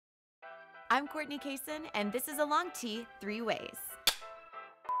I'm Courtney Cason, and this is a long tee 3 ways.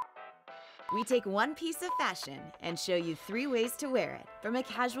 We take one piece of fashion and show you 3 ways to wear it, from a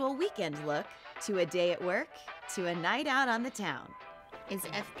casual weekend look, to a day at work, to a night out on the town. Is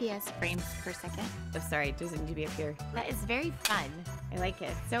FPS frames per second? Oh, sorry, it doesn't need to be up here. That is very fun. I like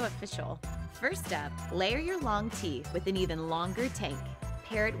it. So official. First up, layer your long tee with an even longer tank.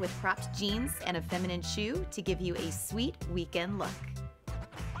 Pair it with cropped jeans and a feminine shoe to give you a sweet weekend look.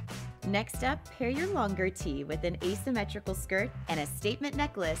 Next up, pair your longer tee with an asymmetrical skirt and a statement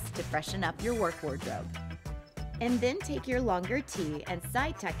necklace to freshen up your work wardrobe. And then take your longer tee and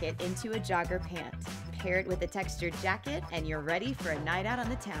side tuck it into a jogger pant. Pair it with a textured jacket and you're ready for a night out on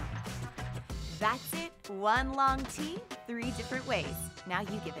the town. That's it, one long tee, 3 different ways. Now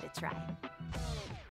you give it a try.